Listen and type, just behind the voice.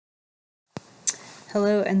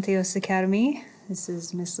Hello, Entheos Academy. This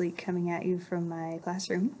is Miss Leek coming at you from my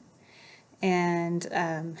classroom. And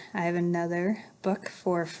I have another book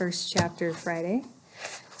for First Chapter Friday,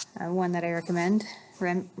 one that I recommend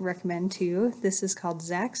to you. This is called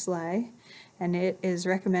Zach's Lie, and it is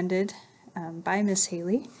recommended by Miss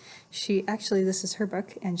Haley. This is her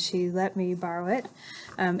book, and she let me borrow it.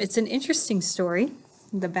 It's an interesting story.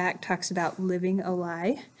 The back talks about living a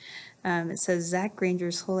lie. It says Zach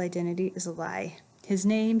Granger's whole identity is a lie. His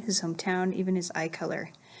name, his hometown, even his eye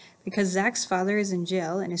color. Because Zach's father is in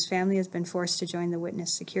jail and his family has been forced to join the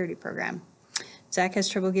witness security program. Zach has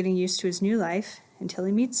trouble getting used to his new life until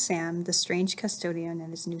he meets Sam, the strange custodian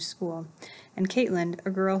at his new school, and Caitlin,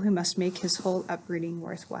 a girl who must make his whole upbringing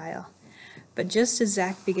worthwhile. But just as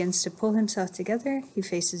Zach begins to pull himself together, he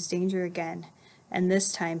faces danger again, and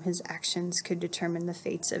this time his actions could determine the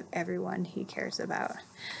fates of everyone he cares about.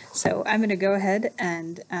 So I'm going to go ahead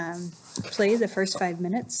and play the first 5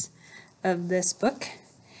 minutes of this book,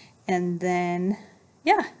 and then,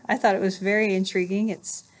 I thought it was very intriguing.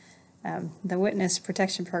 It's the witness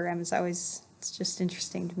protection program is always, it's just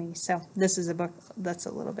interesting to me. So this is a book that's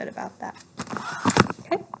a little bit about that.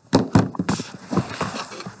 Okay.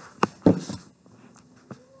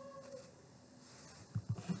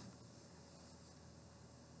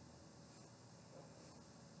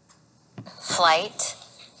 Flight,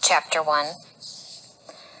 Chapter 1.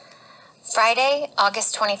 Friday,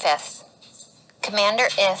 August 25th. Commander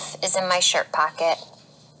If is in my shirt pocket.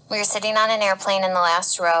 We are sitting on an airplane in the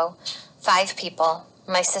last row, 5 people,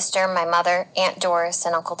 my sister, my mother, Aunt Doris,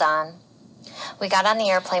 and Uncle Don. We got on the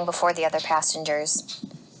airplane before the other passengers.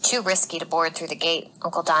 Too risky to board through the gate,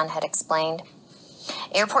 Uncle Don had explained.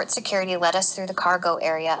 Airport security led us through the cargo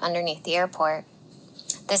area underneath the airport.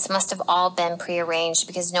 This must have all been prearranged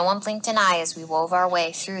because no one blinked an eye as we wove our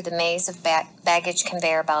way through the maze of baggage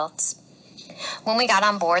conveyor belts. When we got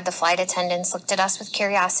on board, the flight attendants looked at us with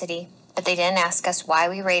curiosity, but they didn't ask us why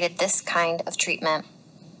we rated this kind of treatment.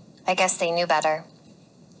 I guess they knew better.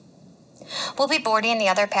 We'll be boarding the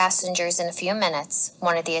other passengers in a few minutes,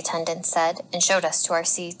 one of the attendants said, and showed us to our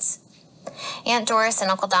seats. Aunt Doris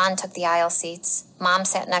and Uncle Don took the aisle seats. Mom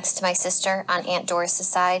sat next to my sister on Aunt Doris's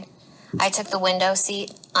side. I took the window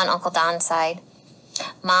seat on Uncle Don's side.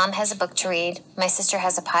 Mom has a book to read, my sister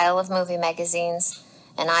has a pile of movie magazines,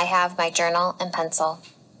 and I have my journal and pencil.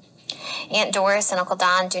 Aunt Doris and Uncle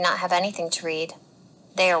Don do not have anything to read.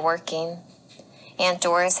 They are working. Aunt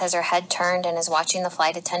Doris has her head turned and is watching the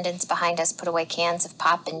flight attendants behind us put away cans of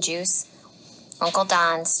pop and juice. Uncle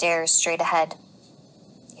Don stares straight ahead.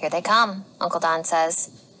 Here they come, Uncle Don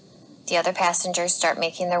says. The other passengers start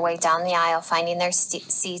making their way down the aisle, finding their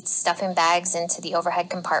seats, stuffing bags into the overhead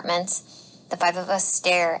compartments. The 5 of us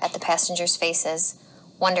stare at the passengers' faces,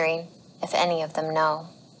 wondering if any of them know.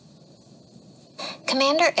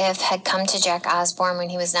 Commander If had come to Jack Osborne when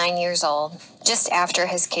he was 9 years old, just after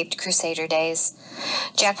his Caped Crusader days.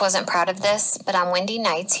 Jack wasn't proud of this, but on windy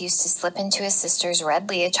nights he used to slip into his sister's red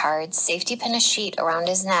leotard, safety pin a sheet around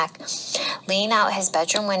his neck, lean out his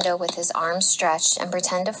bedroom window with his arms stretched, and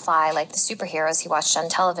pretend to fly like the superheroes he watched on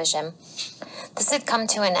television. This had come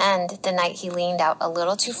to an end the night he leaned out a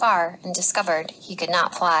little too far and discovered he could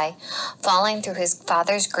not fly, falling through his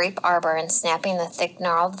father's grape arbor and snapping the thick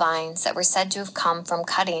gnarled vines that were said to have come from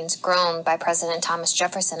cuttings grown by President Thomas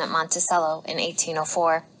Jefferson at Monticello in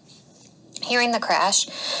 1804. Hearing the crash,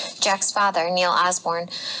 Jack's father, Neil Osborne,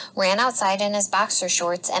 ran outside in his boxer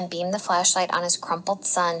shorts and beamed the flashlight on his crumpled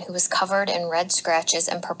son, who was covered in red scratches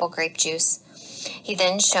and purple grape juice. He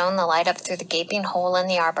then shone the light up through the gaping hole in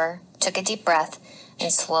the arbor, took a deep breath,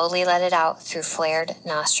 and slowly let it out through flared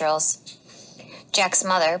nostrils. Jack's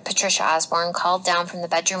mother, Patricia Osborne, called down from the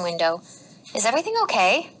bedroom window, "Is everything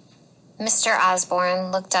okay?" Mr.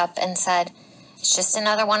 Osborne looked up and said, "It's just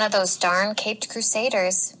another one of those darn Caped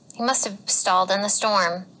Crusaders. He must have stalled in the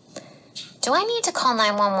storm. Do I need to call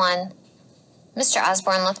 911? Mr.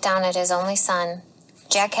 Osborne looked down at his only son.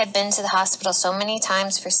 Jack had been to the hospital so many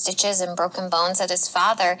times for stitches and broken bones that his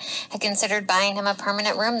father had considered buying him a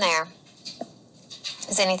permanent room there.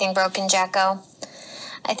 "Is anything broken, Jacko?"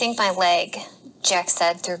 "I think my leg," Jack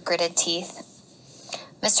said through gritted teeth.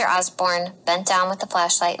 Mr. Osborne bent down with the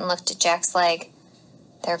flashlight and looked at Jack's leg.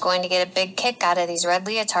 "They're going to get a big kick out of these red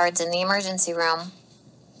leotards in the emergency room."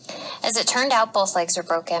 As it turned out, both legs were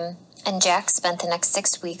broken, and Jack spent the next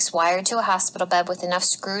 6 weeks wired to a hospital bed with enough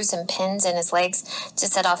screws and pins in his legs to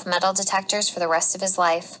set off metal detectors for the rest of his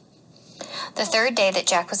life. The 3rd day that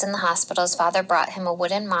Jack was in the hospital, his father brought him a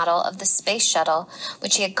wooden model of the space shuttle,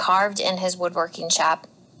 which he had carved in his woodworking shop.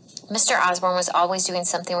 Mr. Osborne was always doing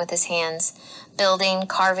something with his hands, building,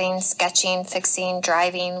 carving, sketching, fixing,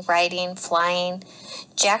 driving, writing, flying.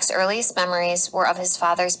 Jack's earliest memories were of his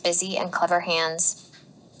father's busy and clever hands.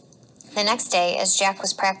 The next day, as Jack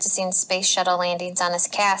was practicing space shuttle landings on his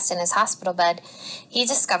cast in his hospital bed, he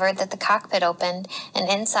discovered that the cockpit opened and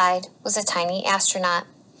inside was a tiny astronaut.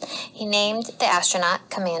 He named the astronaut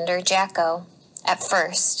Commander Jacko at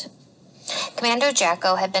first. Commander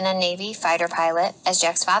Jacko had been a Navy fighter pilot, as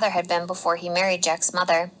Jack's father had been before he married Jack's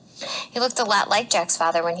mother. He looked a lot like Jack's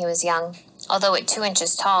father when he was young. Although at 2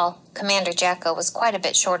 inches tall, Commander Jacko was quite a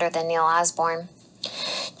bit shorter than Neil Osborne.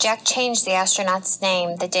 Jack changed the astronaut's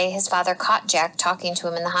name the day his father caught Jack talking to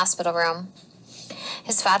him in the hospital room.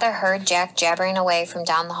 His father heard Jack jabbering away from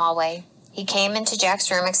down the hallway. He came into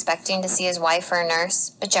Jack's room expecting to see his wife or a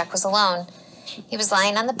nurse, but Jack was alone. He was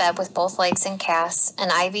lying on the bed with both legs in casts,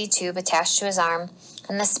 an IV tube attached to his arm,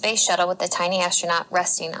 and the space shuttle with the tiny astronaut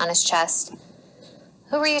resting on his chest.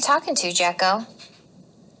 "Who were you talking to, Jacko?"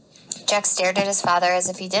 Jack stared at his father as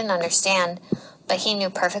if he didn't understand, but he knew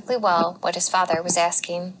perfectly well what his father was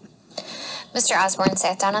asking. Mr. Osborne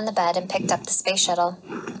sat down on the bed and picked up the space shuttle.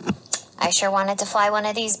 "I sure wanted to fly one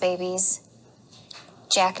of these babies."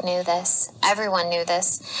 Jack knew this. Everyone knew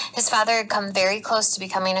this. His father had come very close to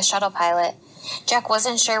becoming a shuttle pilot. Jack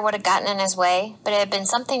wasn't sure what had gotten in his way, but it had been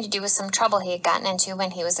something to do with some trouble he had gotten into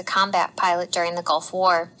when he was a combat pilot during the Gulf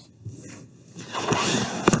War.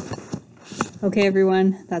 Okay,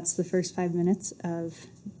 everyone, that's the first 5 minutes of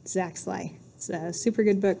Zach's Lie. It's a super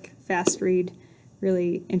good book, fast read,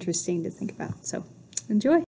 really interesting to think about. So enjoy.